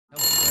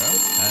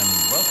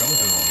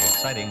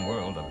exciting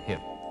world of hip.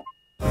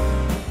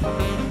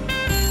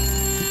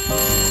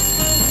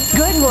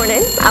 Good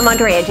morning. I'm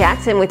Andrea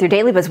Jackson with your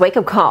Daily Buzz Wake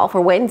Up Call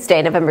for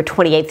Wednesday, November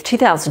 28th,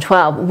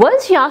 2012.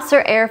 Was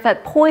Yasser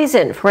Arafat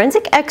poisoned?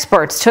 Forensic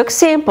experts took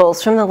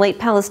samples from the late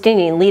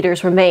Palestinian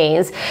leader's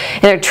remains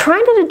and are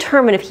trying to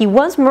determine if he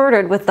was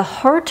murdered with the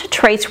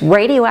hard-to-trace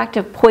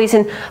radioactive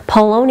poison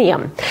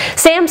polonium.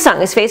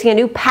 Samsung is facing a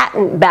new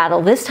patent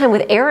battle, this time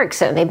with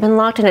Ericsson. They've been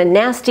locked in a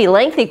nasty,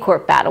 lengthy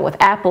court battle with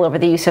Apple over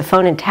the use of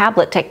phone and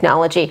tablet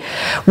technology.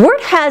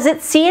 Word has it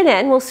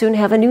CNN will soon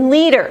have a new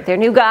leader. Their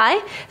new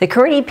guy, the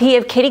current EP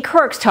of Katie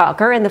Couric's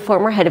talker and the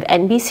former head of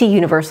NBC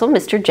Universal,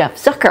 Mr. Jeff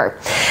Zucker.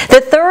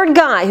 The third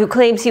guy who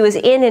claims he was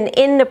in an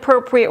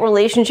inappropriate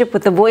relationship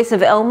with the voice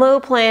of Elmo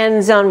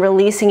plans on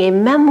releasing a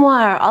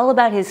memoir all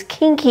about his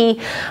kinky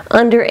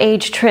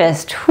underage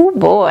tryst. Oh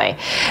boy.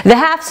 The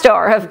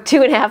half-star of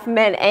Two and a Half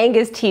Men,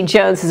 Angus T.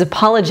 Jones, has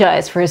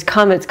apologized for his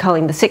comments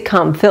calling the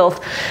sitcom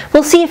filth.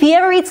 We'll see if he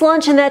ever eats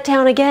lunch in that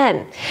town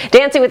again.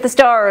 Dancing with the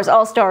Stars,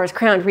 All-Stars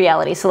crowned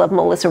reality celeb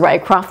Melissa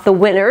Rycroft the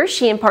winner.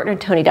 She and partner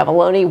Tony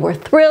Davallone were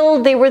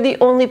thrilled. They were the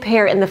only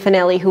pair in the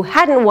finale who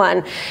hadn't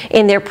won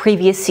in their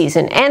previous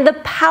season. And the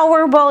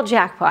Powerball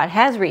jackpot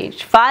has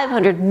reached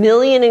 $500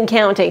 million and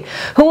counting.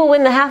 Who will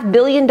win the $500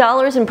 million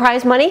in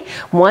prize money?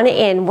 One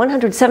in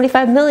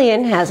 175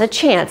 million has a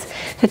chance.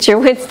 That's your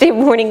Wednesday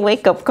morning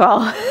wake-up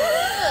call.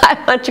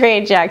 I'm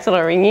Andrea Jackson.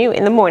 I'll ring you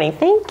in the morning.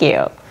 Thank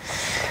you.